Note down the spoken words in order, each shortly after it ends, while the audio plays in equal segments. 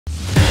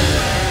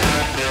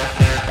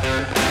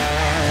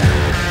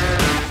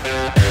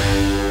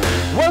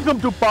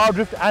Welcome to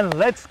Powerdrift, and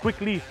let's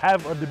quickly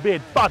have a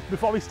debate. But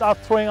before we start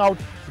throwing out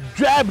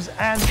jabs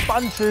and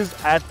punches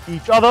at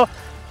each other,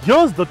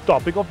 here's the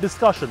topic of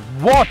discussion.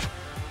 What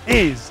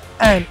is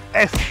an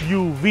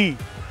SUV?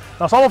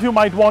 Now, some of you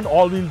might want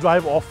all-wheel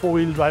drive or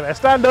four-wheel drive as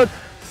standard.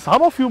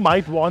 Some of you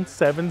might want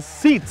 7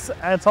 seats,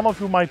 and some of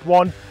you might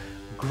want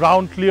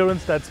ground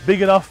clearance that's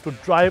big enough to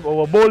drive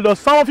over boulders.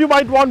 Some of you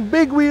might want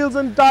big wheels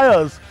and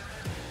tires.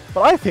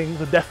 But I think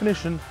the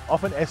definition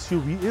of an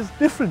SUV is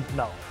different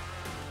now.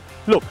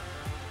 Look,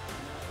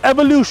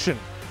 evolution,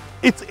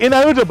 it's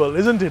inevitable,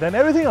 isn't it? And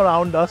everything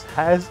around us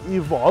has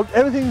evolved,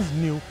 everything's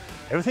new,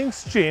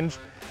 everything's changed.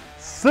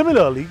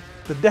 Similarly,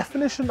 the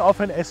definition of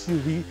an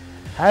SUV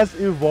has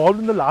evolved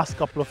in the last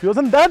couple of years,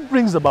 and that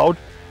brings about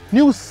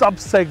new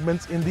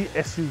sub-segments in the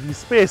SUV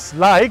space,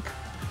 like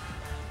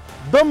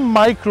the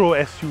micro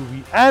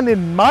SUV. And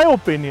in my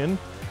opinion,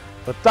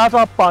 the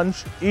Tata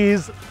Punch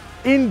is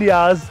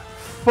India's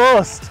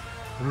first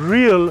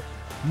real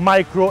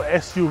micro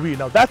SUV.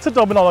 Now, that's a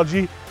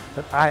terminology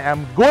that I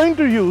am going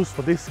to use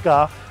for this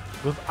car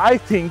because I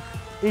think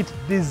it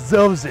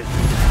deserves it.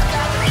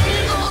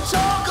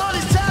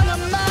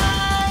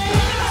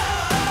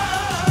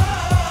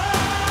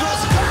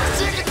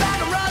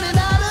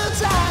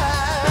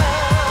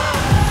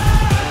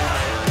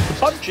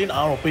 Punch, in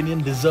our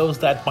opinion, deserves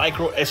that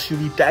micro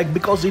SUV tag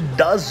because it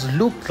does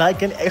look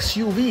like an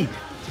SUV.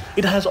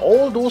 It has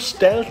all those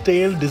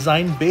telltale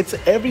design bits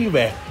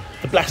everywhere.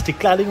 The plastic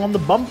cladding on the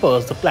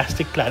bumpers, the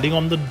plastic cladding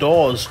on the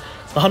doors,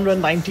 the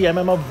 190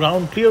 mm of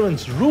ground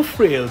clearance, roof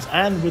rails,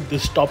 and with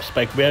this top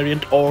spec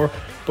variant, or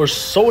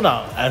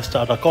Persona as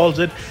Tata calls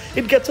it,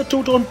 it gets a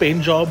two-tone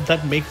paint job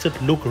that makes it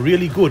look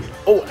really good.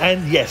 Oh,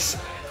 and yes,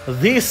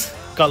 this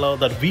color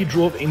that we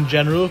drove in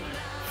general,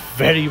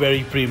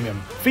 very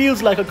premium.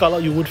 Feels like a color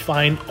you would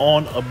find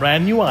on a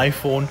brand new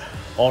iPhone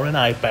or an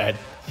iPad.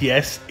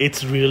 Yes,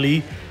 it's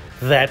really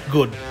that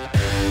good.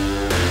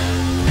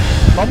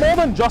 Now, more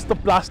than just the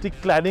plastic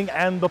cladding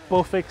and the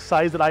perfect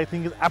size that I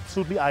think is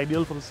absolutely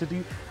ideal for the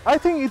city, I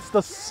think it's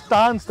the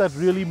stance that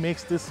really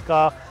makes this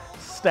car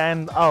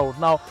stand out.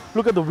 Now,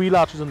 look at the wheel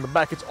arches in the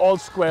back. It's all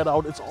squared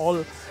out. It's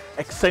all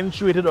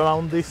accentuated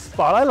around this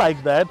part. I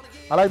like that.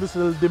 I like this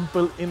little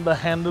dimple in the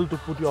handle to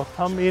put your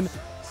thumb in.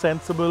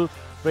 Sensible,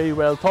 very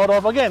well thought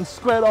of. Again,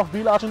 squared off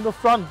wheel arch in the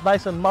front,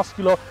 nice and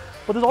muscular.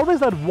 But there's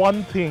always that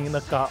one thing in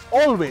a car,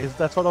 always,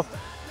 that sort of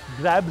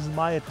grabs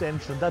my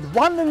attention. That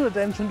one little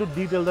attention to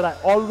detail that I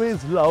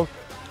always love.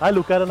 I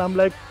look at it and I'm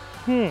like,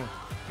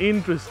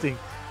 interesting.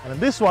 And in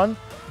this one,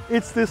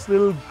 it's this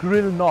little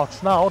grill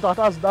notch. Now,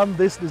 Tata's done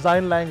this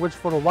design language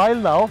for a while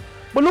now,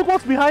 but look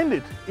what's behind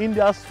it.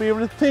 India's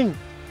favorite thing.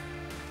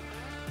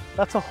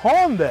 That's a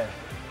horn there.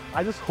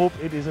 I just hope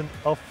it isn't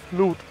a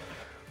flute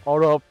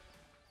or a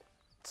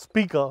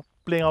speaker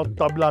playing out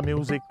tabla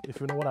music, if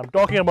you know what I'm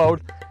talking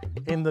about,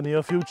 in the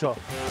near future.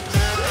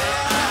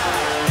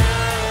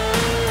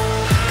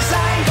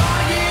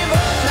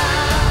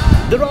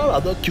 There are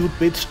other cute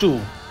bits too.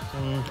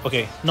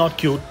 Okay, not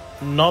cute,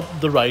 not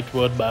the right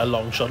word by a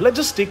long shot. Let's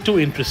just stick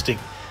to interesting.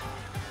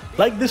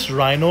 Like this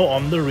rhino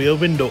on the rear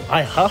window.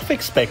 I half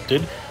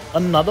expected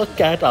another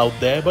cat out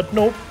there, but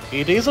nope,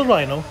 it is a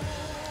rhino.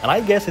 And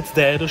I guess it's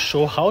there to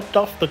show how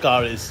tough the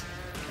car is.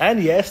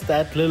 And yes,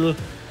 that little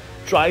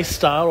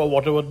tri-star or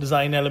whatever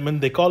design element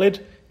they call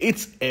it,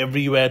 it's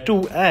everywhere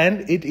too,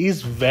 and it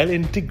is well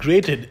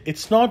integrated.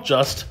 It's not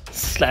just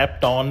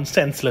slapped on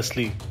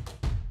senselessly.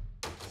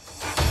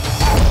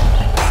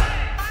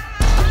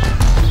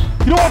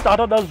 You know what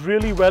Tata does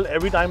really well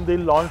every time they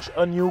launch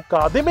a new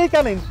car? They make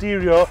an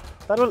interior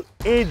that will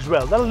age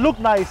well, that will look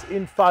nice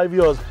in 5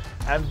 years.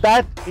 And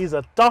that is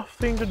a tough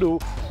thing to do,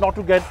 not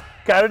to get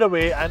carried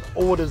away and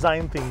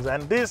over-design things.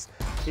 And this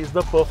is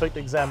the perfect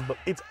example.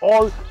 It's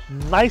all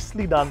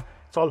nicely done.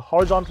 It's all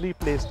horizontally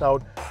placed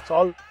out. It's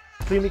all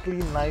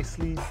clinically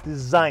nicely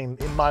designed,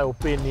 in my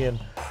opinion.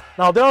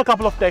 Now, there are a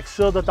couple of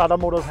textures that Tata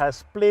Motors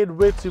has played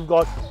with. So you've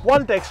got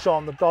one texture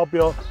on the top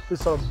here,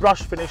 this sort of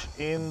brush finish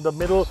in the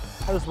middle,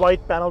 and this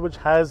white panel which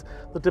has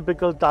the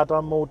typical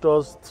Tata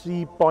Motors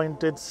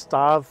 3-pointed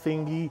star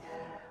thingy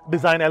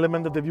design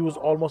element that they've used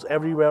almost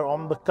everywhere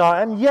on the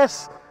car. And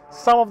yes,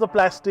 some of the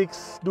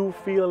plastics do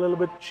feel a little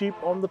bit cheap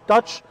on the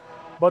touch,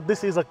 but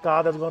this is a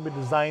car that's going to be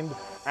designed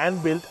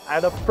and built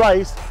at a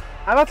price,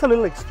 and that's a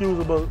little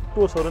excusable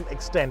to a certain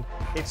extent.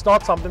 It's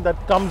not something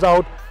that comes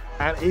out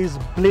and is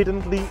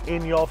blatantly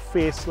in your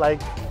face like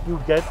you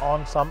get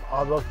on some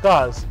other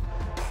cars.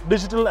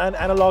 Digital and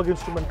analog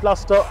instrument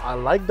cluster, I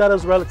like that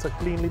as well. It's a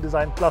cleanly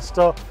designed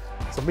cluster.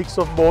 It's a mix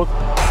of both.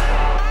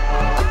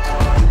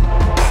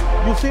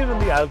 You see it in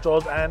the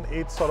Altos, and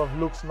it sort of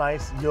looks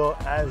nice here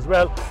as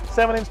well.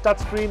 7-inch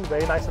touchscreen,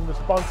 very nice and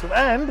responsive.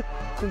 And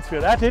since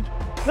we're at it,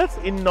 let's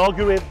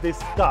inaugurate this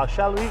car,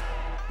 shall we?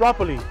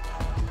 Properly.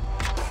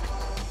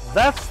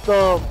 That's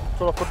the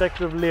sort of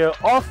protective layer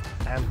off,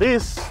 and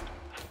this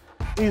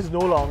is no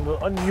longer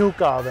a new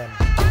car then.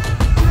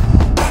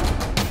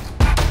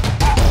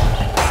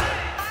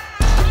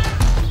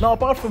 Now,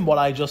 apart from what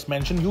I just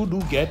mentioned, you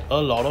do get a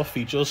lot of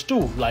features too,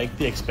 like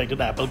the expected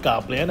Apple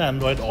CarPlay and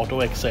Android Auto,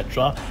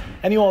 etc.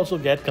 And you also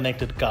get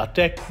connected car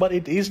tech, but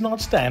it is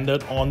not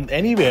standard on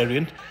any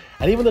variant,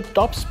 and even the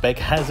top spec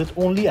has it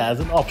only as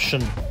an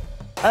option.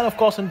 And of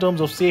course, in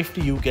terms of safety,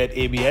 you get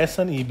ABS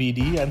and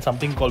EBD and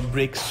something called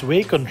brake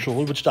sway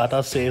control, which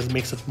Tata says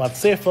makes it much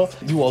safer.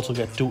 You also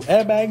get 2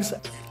 airbags,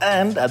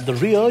 and at the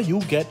rear, you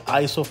get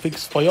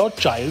ISOFIX for your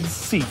child's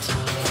seat.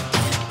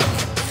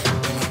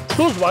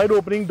 Those wide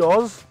opening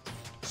doors,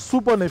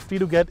 super nifty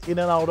to get in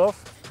and out of.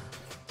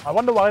 I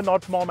wonder why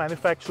not more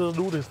manufacturers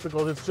do this,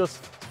 because it's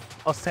just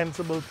a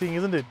sensible thing,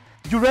 isn't it?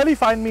 You rarely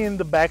find me in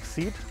the back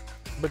seat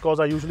because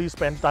I usually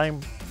spend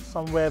time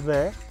somewhere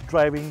there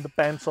driving the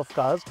pants of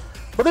cars.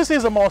 But this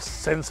is a more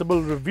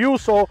sensible review,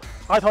 so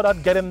I thought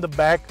I'd get in the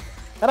back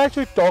and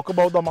actually talk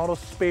about the amount of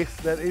space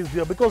there is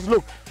here. Because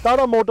look,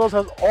 Tata Motors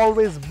has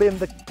always been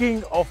the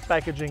king of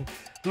packaging.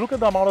 Look at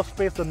the amount of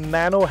space the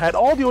Nano had,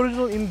 or the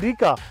original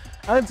Indica.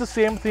 And it's the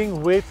same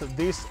thing with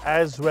this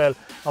as well.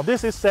 Now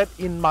this is set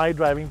in my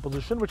driving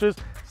position, which is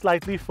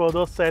slightly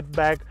further set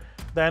back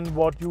than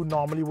what you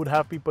normally would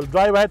have people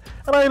drive at.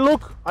 And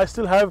I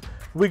still have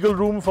wiggle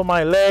room for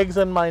my legs,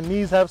 and my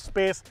knees have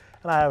space,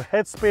 and I have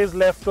head space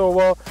left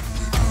over.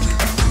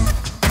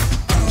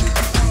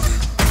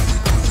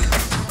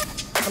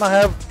 And I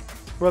have,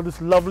 well,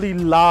 this lovely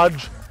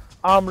large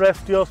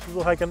armrest here,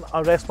 so I can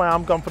rest my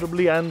arm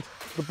comfortably, and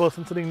the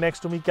person sitting next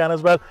to me can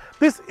as well.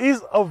 This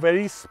is a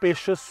very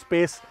spacious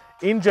space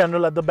in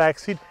general at the back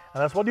seat,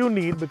 and that's what you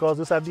need, because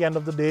this, at the end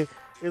of the day,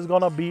 is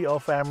gonna be a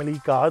family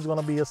car. It's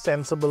gonna be a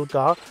sensible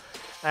car,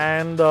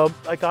 and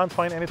I can't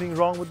find anything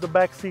wrong with the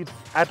back seat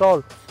at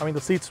all. I mean,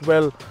 the seat's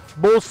well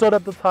bolstered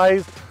at the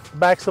thighs,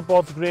 back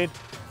support's great,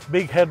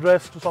 big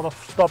headrest to sort of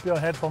stop your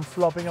head from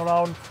flopping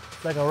around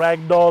like a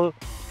rag doll.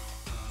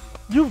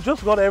 You've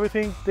just got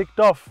everything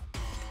ticked off,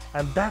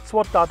 and that's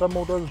what Tata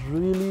Motors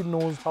really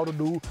knows how to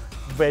do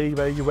very,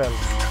 very well.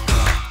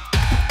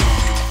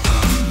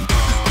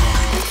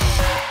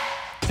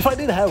 If I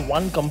did have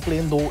one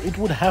complaint though, it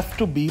would have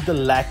to be the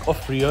lack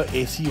of rear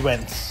AC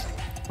vents.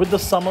 With the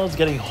summers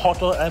getting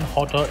hotter and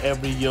hotter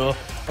every year,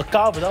 a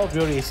car without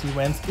rear AC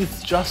vents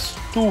is just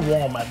too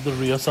warm at the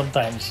rear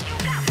sometimes.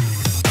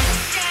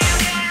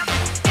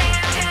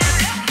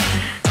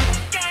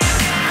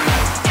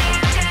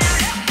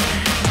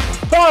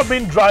 So I've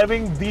been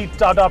driving the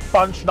Tata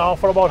Punch now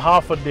for about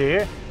half a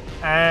day,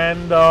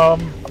 and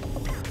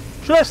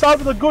should I start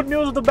with the good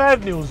news or the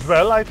bad news?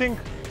 Well, I think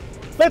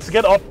let's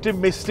get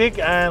optimistic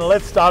and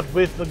let's start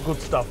with the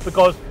good stuff,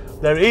 because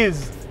there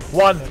is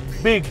one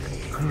big,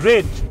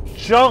 great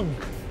chunk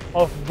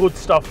of good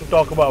stuff to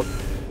talk about.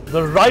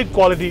 The ride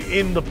quality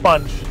in the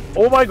Punch.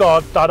 Oh my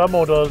God, Tata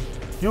Motors,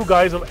 you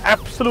guys have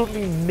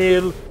absolutely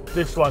nailed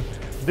this one.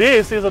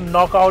 This is a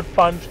knockout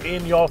punch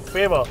in your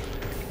favor.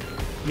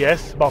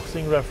 Yes,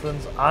 boxing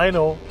reference, I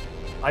know,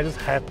 I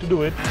just had to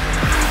do it.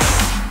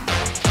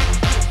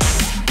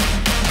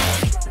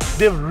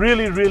 They've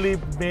really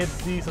made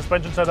the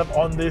suspension setup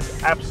on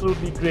this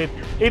absolutely great.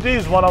 It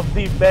is one of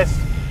the best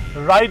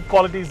ride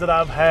qualities that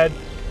I've had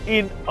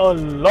in a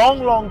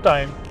long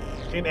time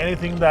in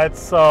anything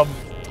that's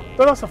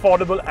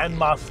affordable and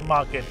mass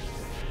market.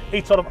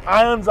 It sort of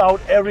irons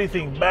out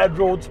everything, bad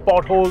roads,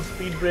 potholes,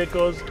 speed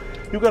breakers.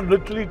 You can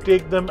literally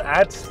take them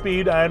at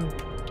speed and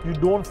you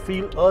don't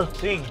feel a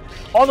thing.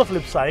 On the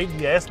flip side,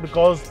 yes,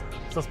 because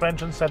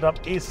suspension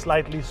setup is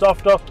slightly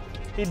softer,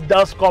 it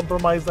does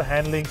compromise the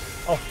handling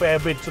a fair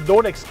bit. So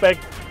don't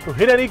expect to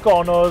hit any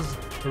corners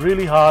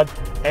really hard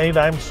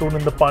anytime soon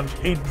in the Punch.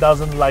 It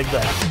doesn't like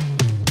that.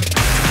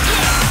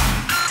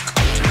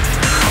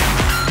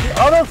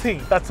 The other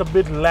thing that's a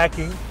bit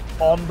lacking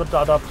on the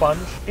Tata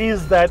Punch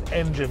is that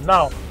engine.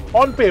 Now,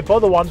 on paper,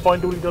 the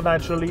 1.2 litre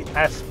naturally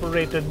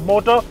aspirated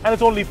motor, and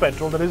it's only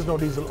petrol, there is no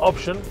diesel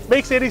option,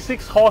 makes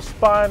 86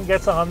 horsepower and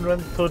gets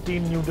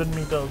 113 Newton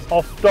meters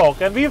of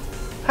torque. And we've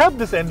had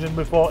this engine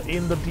before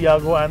in the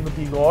Tiago and the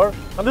Tigor,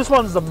 and this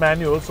one's the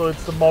manual, so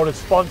it's the more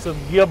responsive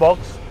gearbox,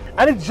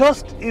 and it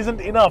just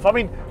isn't enough. I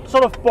mean, to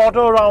sort of potter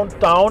around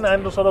town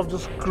and to sort of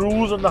just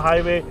cruise on the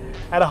highway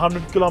at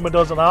 100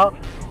 kilometers an hour,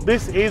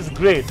 this is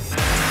great.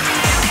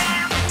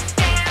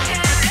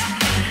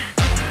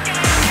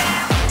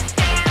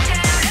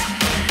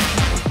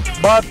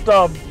 But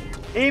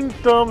in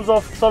terms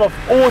of sort of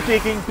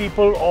overtaking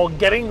people or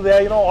getting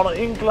there, you know, on an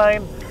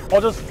incline,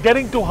 or just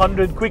getting to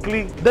 100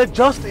 quickly, there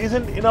just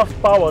isn't enough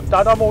power.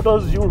 Tata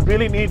Motors, you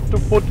really need to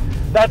put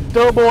that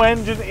turbo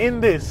engine in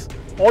this.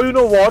 Or you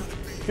know what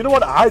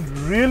I'd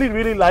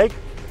really like?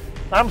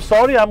 I'm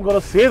sorry, I'm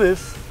gonna say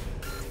this.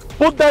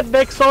 Put that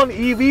Nexon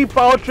EV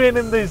powertrain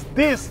in this.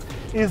 This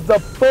is the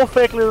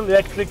perfect little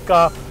electric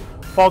car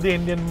for the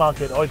Indian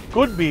market. Or it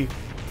could be.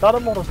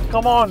 Tata Motors,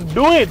 come on,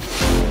 do it!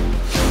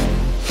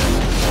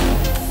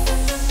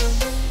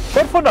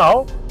 But for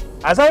now,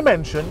 as I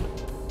mentioned,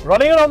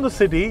 running around the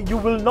city, you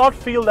will not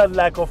feel that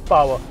lack of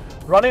power.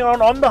 Running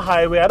around on the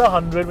highway at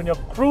 100, when you're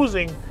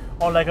cruising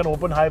on like an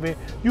open highway,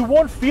 you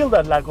won't feel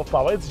that lack of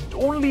power. It's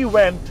only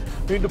when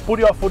you need to put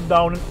your foot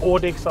down and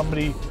overtake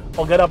somebody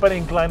or get up an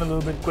incline a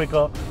little bit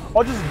quicker,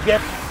 or just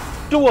get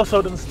to a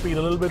certain speed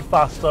a little bit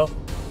faster.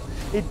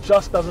 It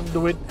just doesn't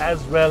do it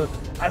as well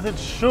as it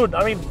should.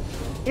 I mean,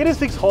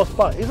 86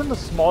 horsepower isn't a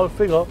small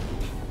figure.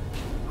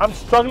 I'm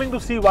struggling to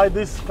see why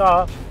this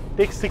car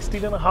takes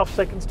 16.5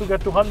 seconds to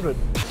get to 100.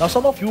 Now,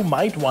 some of you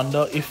might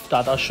wonder if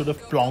Tata should have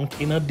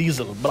plonked in a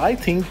diesel, but I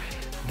think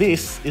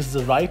this is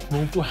the right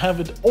move to have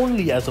it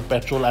only as a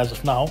petrol as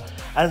of now,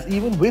 as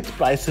even with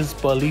prices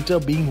per litre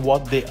being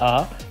what they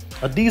are,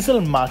 a diesel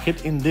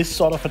market in this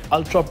sort of an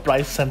ultra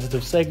price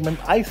sensitive segment,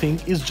 I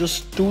think, is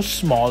just too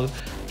small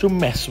to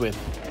mess with.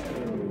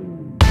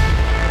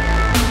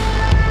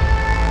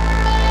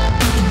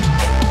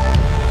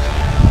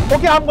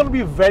 Okay, I'm going to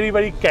be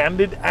very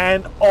candid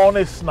and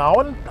honest now,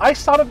 and I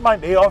started my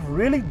day off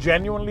really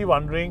genuinely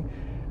wondering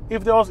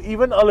if there was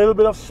even a little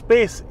bit of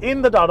space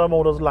in the Tata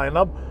Motors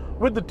lineup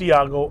with the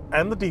Tiago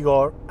and the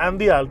Tigor and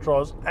the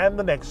Altroz and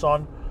the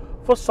Nexon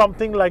for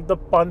something like the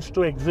Punch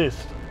to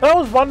exist. And I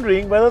was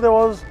wondering whether there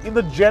was, in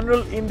the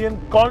general Indian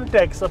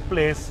context, a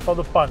place for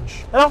the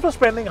Punch. And after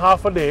spending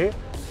half a day,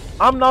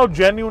 I'm now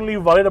genuinely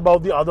worried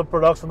about the other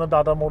products in the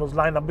Tata Motors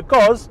lineup,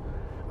 because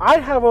I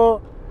have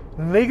a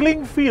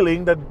niggling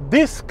feeling that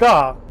this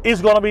car is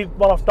going to be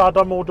one of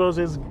Tata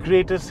Motors'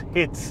 greatest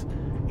hits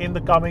in the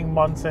coming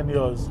months and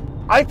years.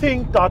 I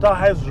think Tata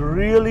has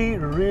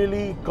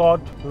really got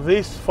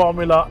this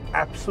formula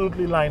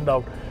absolutely lined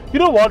out. You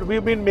know what?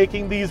 We've been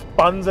making these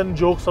puns and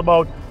jokes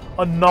about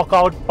a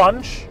knockout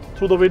punch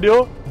through the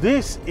video.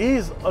 This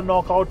is a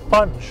knockout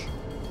punch.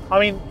 I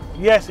mean,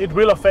 yes, it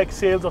will affect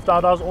sales of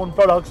Tata's own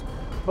products,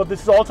 but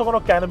this is also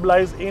going to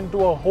cannibalize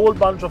into a whole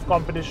bunch of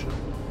competition.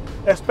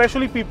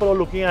 Especially people who are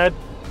looking at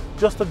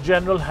just a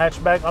general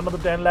hatchback under the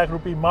 10 lakh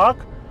rupee mark,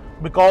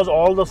 because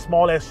all the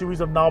small SUVs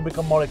have now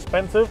become more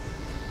expensive.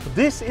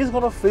 This is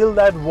going to fill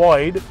that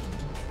void,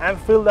 and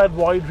fill that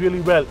void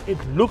really well. It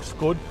looks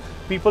good.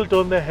 People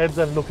turn their heads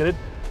and look at it,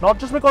 not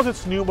just because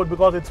it's new, but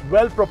because it's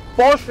well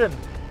proportioned.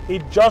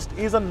 It just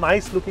is a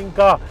nice looking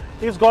car.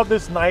 It's got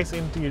this nice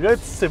interior.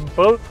 It's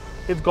simple.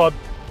 It's got,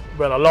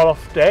 well, a lot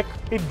of tech.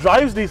 It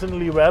drives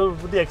decently well,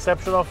 with the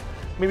exception of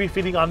maybe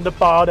feeling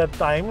underpowered at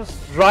times.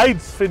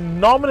 Rides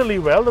phenomenally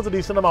well. There's a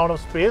decent amount of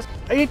space.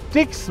 It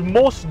ticks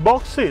most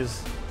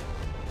boxes.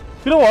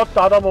 You know what,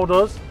 Tata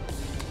Motors,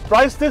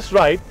 price this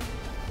right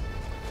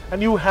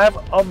and you have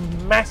a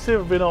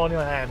massive winner on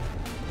your hand.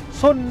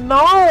 So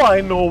now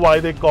I know why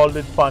they called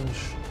it Punch.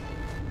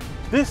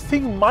 This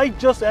thing might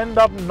just end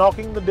up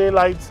knocking the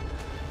daylights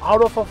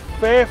out of a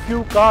fair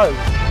few cars.